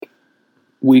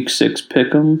Week 6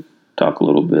 pick'em. Talk a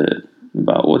little bit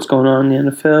about what's going on in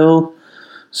the NFL,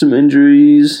 some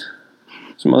injuries,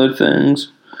 some other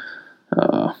things.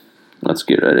 Let's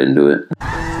get right into it.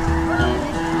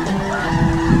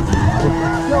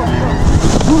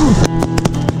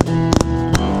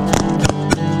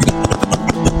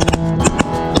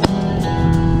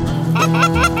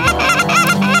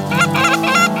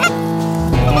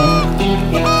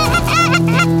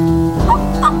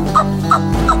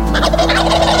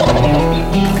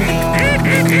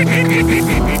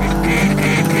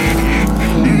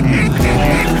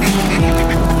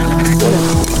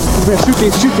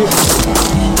 Shoot it.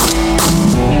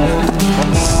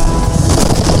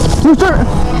 Rooster!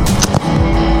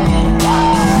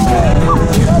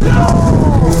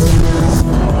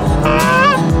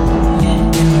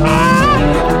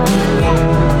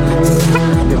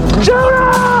 Shoot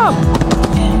him!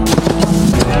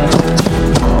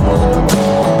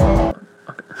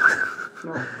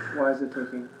 No, why is it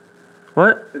ticking?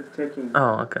 What? It's ticking.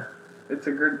 Oh, okay. It's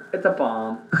a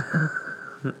bomb.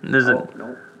 Is it?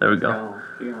 No. There we go.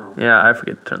 No. Yeah, I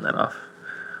forget to turn that off.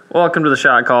 Welcome to the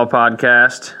Shot Call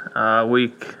Podcast.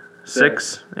 Week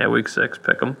 6. Yeah, week 6.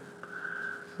 Pick 'em.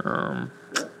 I'm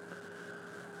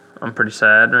pretty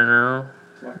sad right now.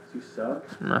 Why? 'Cause you suck?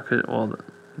 Well,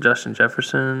 Justin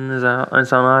Jefferson is out.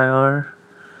 It's on IR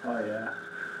Oh, yeah.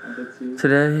 I did see.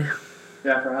 today.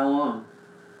 Yeah, for how long?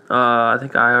 I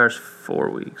think IR is 4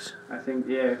 weeks. I think,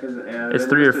 yeah, because It's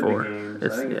 3 or 4. I think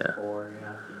it's 4,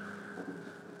 yeah.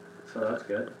 So that's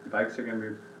good. Bikes are going to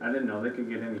be... I didn't know they could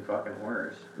get any fucking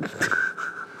worse.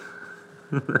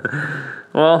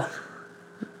 Well,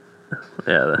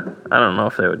 yeah, I don't know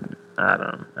if they would. I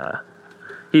don't.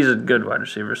 He's a good wide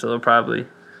receiver, so they'll probably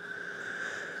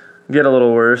get a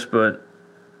little worse. But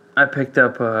I picked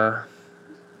up.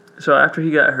 So after he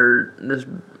got hurt, this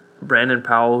Brandon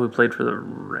Powell, who played for the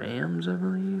Rams, I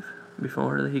believe,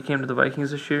 before he came to the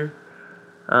Vikings this year,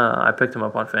 I picked him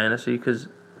up on fantasy because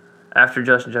after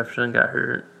Justin Jefferson got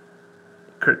hurt,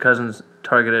 Kirk Cousins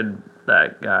targeted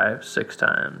that guy 6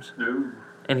 times. Ooh.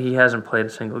 And he hasn't played a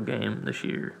single game this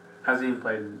year. Hasn't even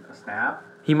played a snap?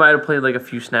 He might have played like a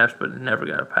few snaps, but never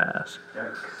got a pass.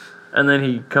 Yikes. And then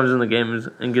he comes in the game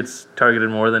and gets targeted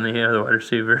more than any other wide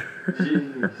receiver.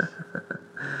 Jeez.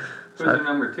 Who's their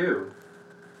number 2?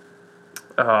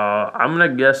 I'm going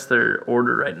to guess their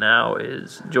order right now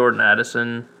is Jordan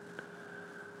Addison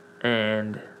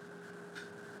and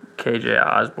KJ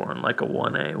Osborne, like a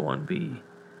 1A, 1B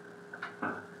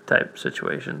type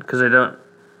situation. Because I don't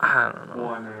know.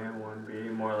 1A, 1B,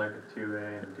 more like a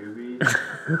 2A and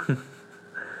 2B.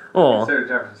 Well, Consider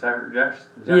Jefferson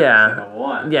yeah. a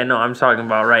 1. Yeah, no, I'm talking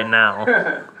about right now.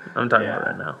 I'm talking Yeah. about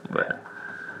right now. But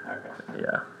Yeah. Okay.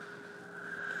 yeah.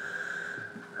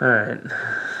 All right.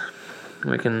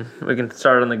 We can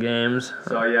start on the games.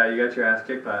 So yeah, you got your ass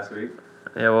kicked last week.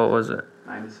 Yeah, what was it?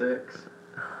 9-6.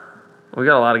 We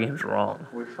got a lot of games wrong.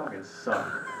 We fucking suck.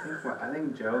 I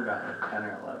think Joe got like 10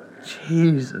 or 11. Right?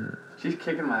 Jesus. She's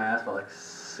kicking my ass by like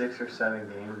 6 or 7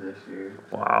 games this year.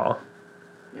 Wow.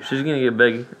 Yeah. She's gonna get a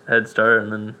big head start,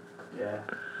 and then Yeah.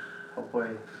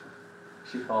 Hopefully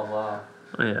she falls off.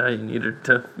 yeah, you need her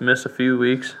to miss a few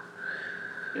weeks.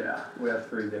 Yeah. We have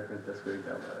 3 different this week,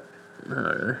 though, but.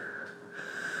 Not really.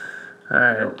 All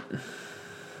right. Nope.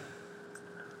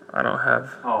 I don't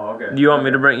have. Oh, okay. Do you want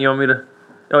me to bring? You want me to?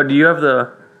 Oh, do you have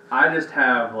the? I just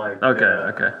have like. Okay.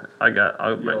 Okay. I'll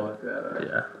You'll bring. look that up.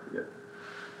 Yeah. Yep.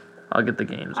 I'll get the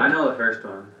games. I know the first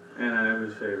one, and I know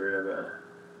whose favorite I bet.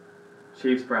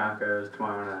 Chiefs Broncos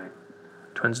tomorrow night.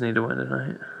 Twins need to win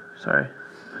tonight. Sorry.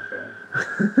 Okay.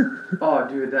 Oh,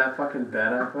 dude, that fucking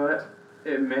bet I put,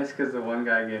 it missed because the one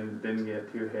guy didn't get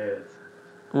 2 hits.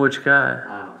 Which guy?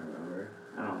 I don't remember.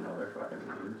 I don't know their fucking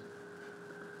names.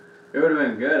 It would have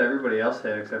been good. Everybody else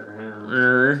hit except for him.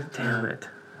 Really? Damn it.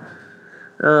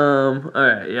 All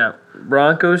right. Yeah.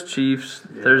 Broncos, Chiefs,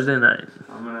 Yeah. Thursday night.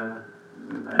 I'm gonna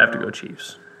Have to go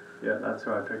Chiefs. Yeah, that's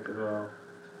who I picked as well.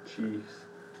 Chiefs.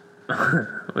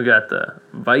 We got the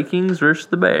Vikings versus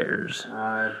the Bears.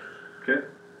 Okay.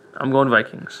 I'm going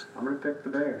Vikings. I'm gonna pick the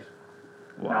Bears.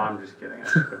 Wow. No, I'm just kidding. I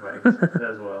picked the Vikes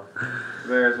as well. The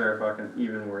Bears are a fucking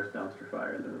even worse dumpster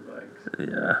fire than the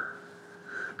Vikes. Yeah.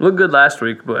 Looked good last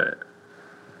week, but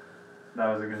That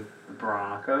was against the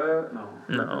Bronco? No.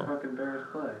 Who No. did the fucking Bears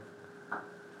play?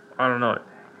 I don't know.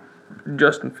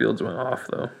 Justin Fields went off,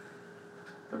 though.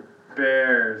 The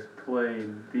Bears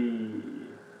played the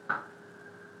son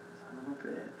of a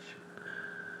bitch.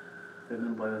 They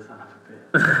didn't play the son of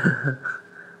a bitch.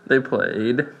 They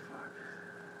played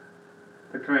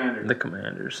The Commanders. the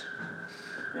Commanders.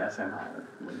 Yeah, Sam Howard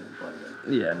didn't play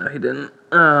good. Yeah, no, he didn't.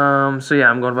 So yeah,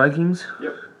 I'm going Vikings.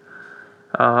 Yep.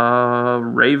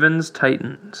 Ravens,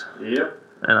 Titans. Yep.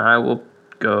 And I will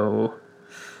go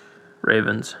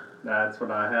Ravens. That's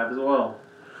what I have as well.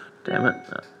 Damn it.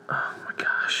 Oh my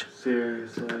gosh.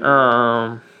 Seriously.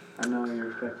 Um, I know you're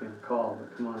expecting a call,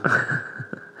 but come on.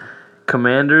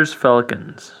 Commanders,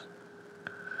 Falcons.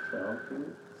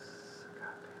 Falcons.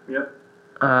 Yep.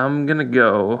 I'm going to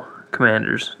go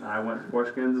Commanders. I went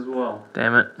Foreskins as well.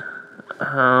 Damn it.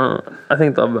 I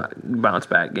think they'll bounce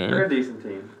back game. They're a decent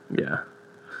team. Yeah.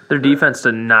 Their defense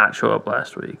did not show up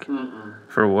last week Mm-mm.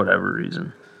 for whatever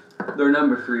reason. They're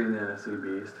number 3 in the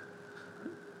NFC Beast.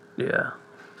 Yeah.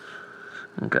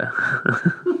 Okay.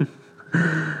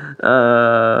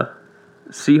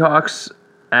 Seahawks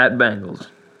at Bengals.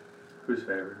 Who's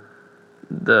favored?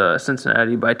 The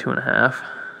Cincinnati by 2.5.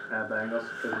 At Bengals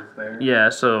because it's there. Yeah,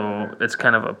 so it's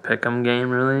kind of a pick'em game,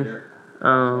 really.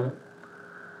 Yeah.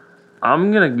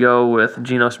 I'm gonna go with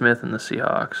Geno Smith and the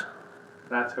Seahawks.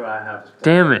 That's who I have.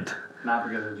 Damn it! Not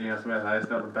because of Geno Smith. I just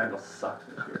know the Bengals suck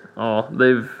this year. Oh,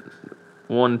 they've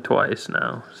won twice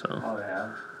now, so Oh, they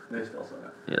have. They still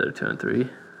suck. yeah, they're 2-3.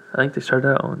 I think they started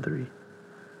out 0-3.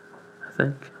 I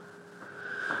think.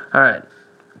 All right,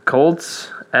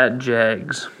 Colts at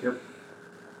Jags. Yep.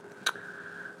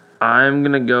 I'm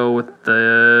gonna go with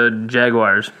the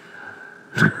Jaguars.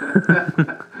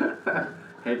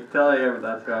 Hate to tell you, but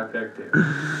that's who I picked too.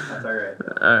 That's alright.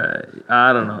 All right,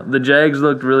 I don't know. The Jags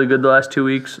looked really good the last 2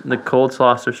 weeks. The Colts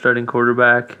lost their starting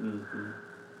quarterback,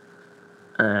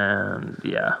 and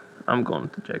yeah, I'm going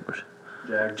with the Jaguars.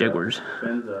 Jaguars.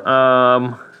 Fins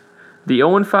up. The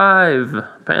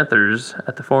 0-5 Panthers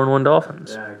at the 4-1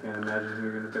 Dolphins. Yeah, I can't imagine who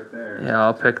you're going to pick there. Yeah,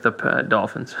 I'll pick the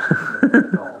Dolphins.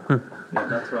 Yeah,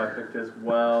 that's who I picked as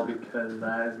well because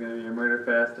that is going to be a murder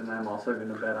fest, and I'm also going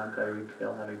to bet on Tyreek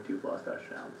Hill having 2+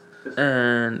 touchdowns.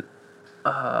 And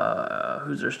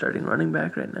who's their starting running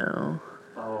back right now?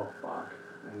 Oh, fuck.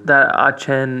 That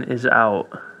Achen is out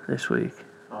this week.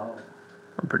 Oh.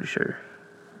 I'm pretty sure.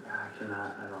 Yeah, I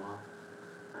cannot. I don't know.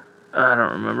 I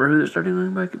don't remember who the starting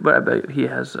running back is, but I bet he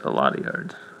has a lot of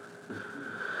yards.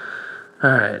 All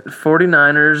right,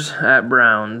 49ers at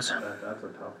Browns. That's a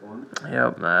tough one.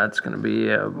 Yep, that's going to be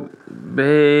a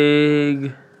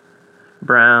big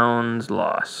Browns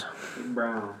loss. Big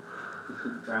Brown.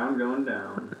 Brown going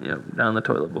down. Yep, down the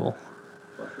toilet bowl.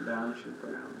 Flush it down, shoot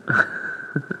Brown.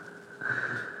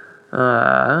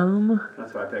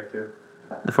 That's what I picked too.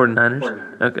 The 49ers?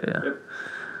 49ers. Okay, yeah.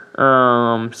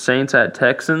 Yep. Saints at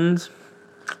Texans.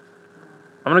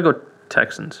 I'm going to go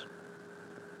Texans.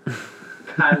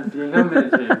 God damn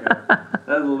it, Jacob.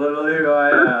 That's literally who I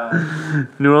am.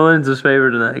 New Orleans is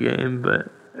favored in that game, but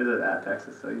Is it at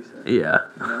Texas, so you said? yeah.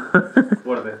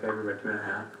 What are they favored by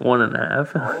 2.5?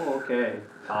 1.5. Oh, okay.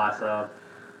 Toss up.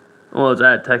 Well, it's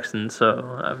at Texans,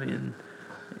 so, I mean,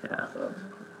 yeah. Toss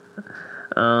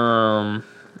up.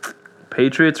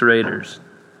 Patriots, Raiders.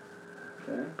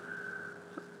 Okay.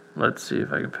 Let's see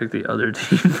if I can pick the other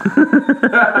team. Pick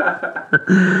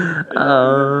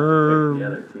the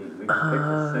other team. We can pick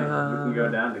the same. We can go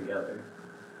down together.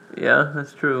 Yeah,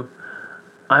 that's true.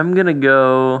 I'm going to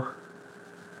go...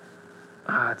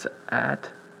 it's at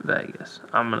Vegas.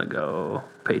 I'm going to go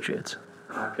Patriots.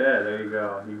 Okay, there you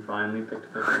go. You finally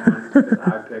picked the first one because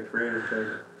I picked Raiders.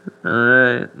 Jacob. All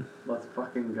right. Let's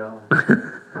fucking go.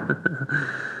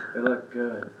 They look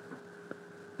good.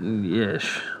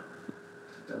 Yes.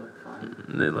 They look fine.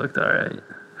 They looked all right.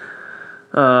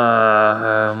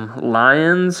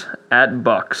 Lions at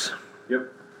Bucks.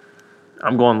 Yep.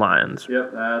 I'm going Lions.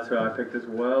 Yep, that's who I picked as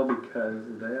well because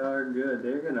they are good.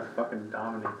 They're going to fucking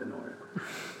dominate the North.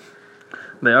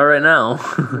 They are right now.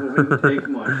 It wouldn't take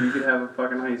much. You could have a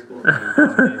fucking high school team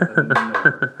dominate the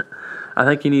North. I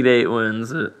think you need 8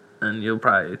 wins, and you'll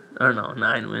probably, I don't know,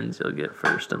 9 wins, you'll get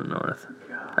first in the North.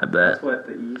 God, I bet. That's what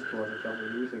the East was a couple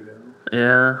of years ago.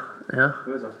 Yeah. It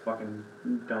was a fucking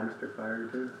dumpster fire,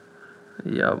 too.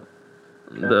 Yep.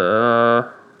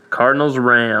 The Cardinals,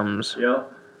 Rams. Yep.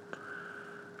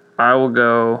 I will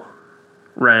go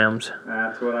Rams.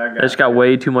 That's what I got. They just got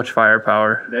way too much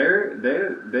firepower.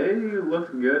 They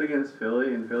looked good against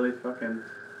Philly, and Philly fucking,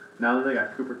 now that they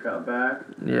got Cooper Kupp back,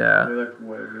 Yeah. they look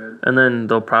way good. And then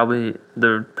they'll probably,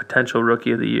 the potential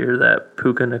rookie of the year, that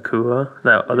Puka Nakua,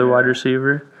 that other wide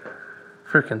receiver,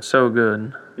 freaking so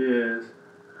good. He is.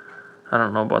 I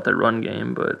don't know about their run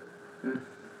game, but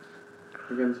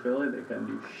Against Philly, they couldn't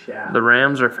do shit. the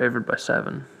Rams are favored by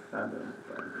 7. I don't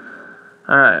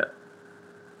All right.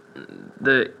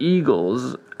 The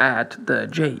Eagles at the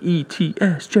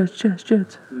Jets,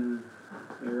 Jets. Aaron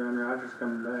Rodgers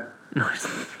coming back.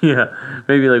 Yeah,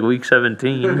 maybe like week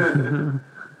 17.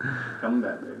 Coming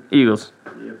back, baby. Eagles.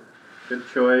 Yep. Good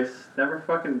choice. Never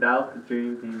fucking doubt the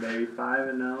dream team, baby.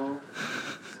 5-0.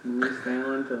 Smooth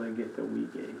sailing until they get to week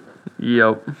 8.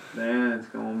 Yep. Then it's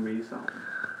gonna be something.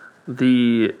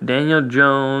 The Daniel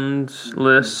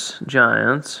Jones-less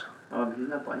Giants. Oh, he's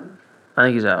not playing? I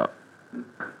think he's out.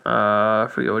 I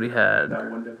forget what he had. That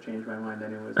wouldn't have changed my mind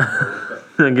anyways.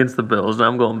 Against the Bills.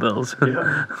 I'm going Bills.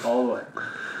 Yeah, all the way.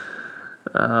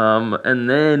 And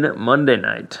then Monday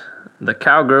night, the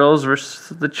Cowgirls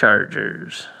versus the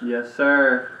Chargers. Yes,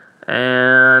 sir.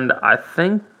 And I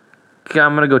think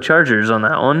I'm going to go Chargers on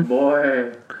that one.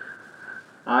 Boy,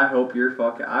 I hope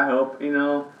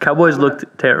Cowboys looked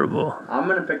terrible. I'm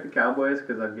going to pick the Cowboys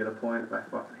because I'd get a point. I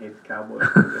fucking hate the Cowboys.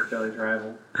 They're Philly's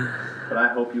rival. But I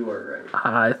hope you are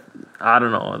right. I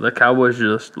don't know. The Cowboys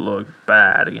just look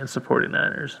bad against the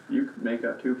 49ers. You could make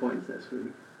up 2 points this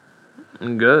week.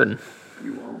 Good.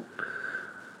 You won't.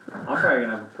 I'm probably going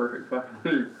to have a perfect fucking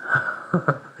week.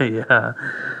 Yeah.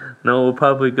 No, we'll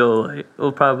probably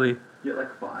Get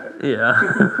like 5.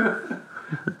 Yeah.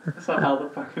 Somehow the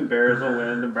fucking Bears will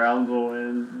win, the Browns will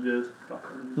win, just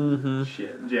fucking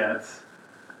shit. Jets.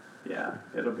 Yeah,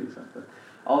 it'll be something.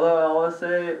 Although I will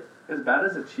say, as bad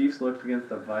as the Chiefs looked against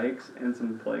the Vikes and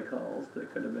some play calls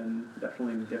that could have been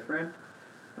definitely different,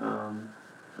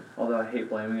 although I hate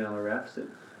blaming it on the refs, it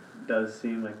does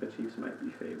seem like the Chiefs might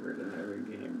be favored in every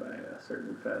game by a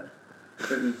certain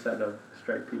set of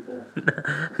striped people.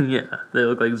 Yeah, they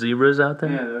look like zebras out there.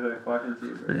 Yeah, they look like fucking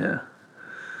zebras. Yeah.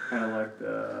 Kind of like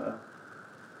the,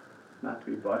 not to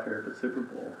be butthurt, but Super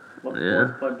Bowl. Let the Yeah.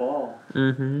 boys play ball.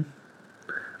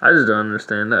 I just don't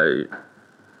understand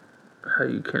how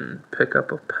you can pick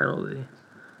up a penalty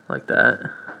like that.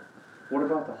 What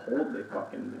about the hold they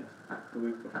fucking missed the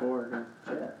week before against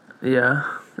the Jets? Yeah.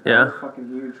 That Yeah. was fucking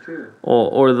huge too.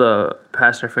 Or the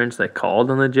pass interference they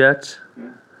called on the Jets.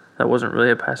 Yeah. That wasn't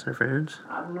really a pass interference.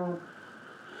 I don't know.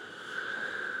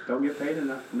 Don't get paid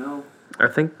enough to know. I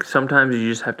think sometimes you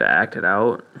just have to act it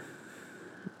out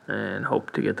and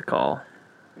hope to get the call.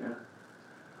 Yeah.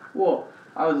 Well,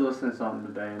 I was listening to something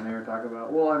today, and they were talking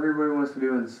about, well, everybody wants to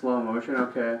do it in slow motion.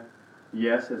 Okay.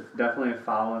 Yes, it's definitely a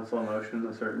foul in slow motion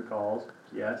in certain calls.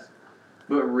 Yes.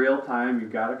 But real time, you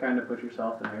got to kind of put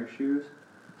yourself in their shoes.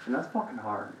 And that's fucking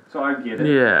hard. So I get it.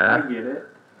 Yeah. I get it.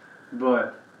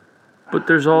 But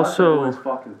there's let also the boys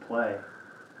fucking play.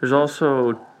 There's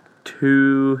also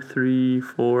 2, 3,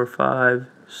 4, 5,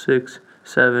 6,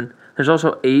 7. There's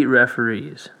also 8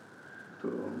 referees.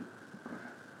 Boom.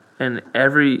 And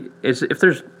if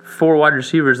there's 4 wide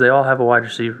receivers, they all have a wide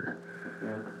receiver.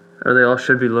 Yeah. Or they all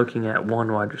should be looking at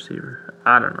one wide receiver.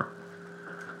 I don't know.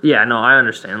 Yeah, no, I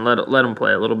understand. Let them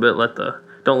play a little bit.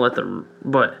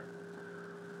 But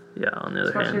yeah, on the other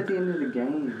Especially hand, at the end of the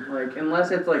game. Like, unless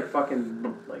it's like fucking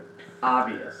like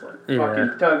obvious. Like Yeah.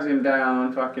 fucking tugs him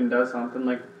down, fucking does something.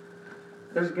 Like,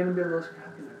 there's gonna be a little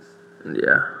scrappiness.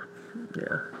 yeah.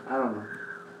 I don't know.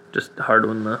 Just hard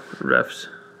when the refs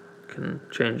can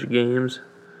change games.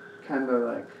 Kind of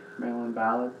like mail-in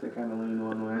ballots. They kind of lean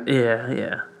one way.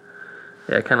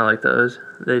 Yeah, kind of like those.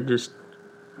 They just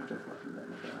I have to fucking bet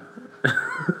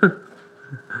with that.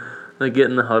 they get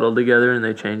in the huddle together and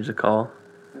they change the call.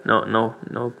 No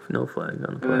flag on the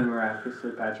And play. then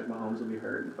miraculously, Patrick Mahomes will be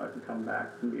hurt and fucking come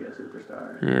back and be a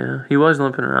superstar. Yeah, he was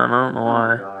limping around. I don't know Oh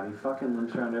why. my god, he fucking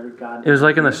limps around every goddamn. It was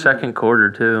like in the game. second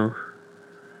quarter too.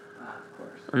 Oh, of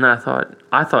course. And I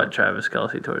thought Travis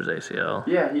Kelce tore his ACL.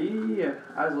 Yeah,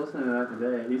 I was listening to that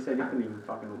today. He said he couldn't even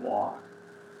fucking walk.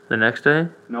 The next day?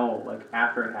 No, like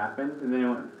after it happened, and then they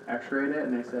went x-rayed it,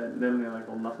 and they're like,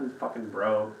 well, nothing's fucking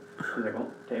broke. He's like, well,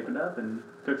 tape it up, and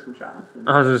took some shots.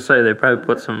 I was gonna say they probably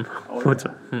put some Oh,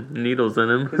 some needles in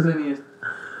him. Because then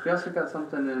he also got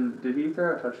something in. Did he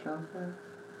throw a touchdown pass?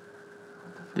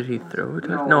 Did he throw a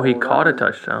touchdown? No, No, he that caught a was-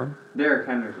 touchdown. Derrick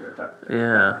Henry threw a touchdown.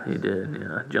 Yeah, he did.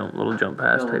 Yeah, little jump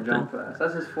pass Little type jump thing. pass.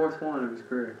 That's his 4th one of his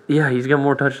career. Yeah, he's got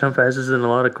more touchdown passes than a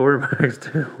lot of quarterbacks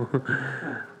too.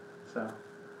 So,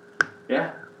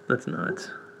 yeah. That's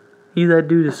nuts. That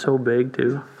dude is so big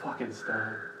He's too. a fucking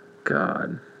stud.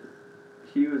 God.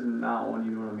 He was not one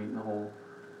you want to meet in the hole.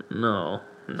 No,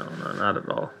 not at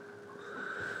all.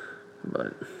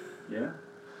 But Yeah.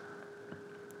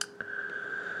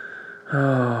 oh,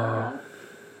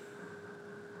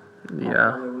 I'll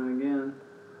yeah, probably win again.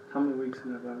 How many weeks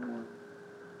have I won?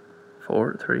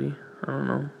 4, 3. I don't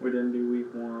know. We didn't do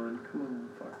week 1. Come on,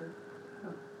 fucker.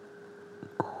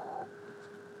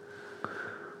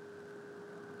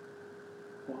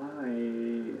 Why?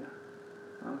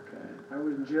 Okay. I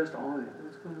was just on it.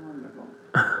 What's going on with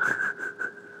my phone?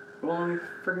 Well, let me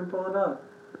freaking pull it up.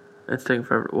 It's taking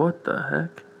forever. What the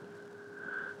heck?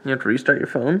 You have to restart your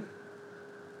phone?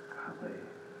 Probably.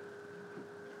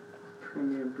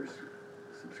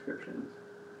 subscriptions.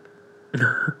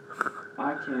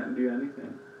 I can't do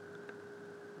anything.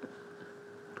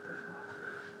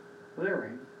 Will it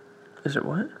rain? Is it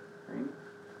what? Rain?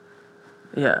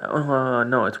 Yeah.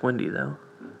 No, it's windy though.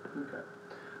 Okay.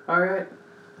 Alright.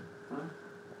 Well,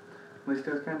 at least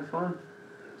it was kind of fun.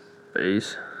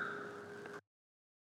 Peace.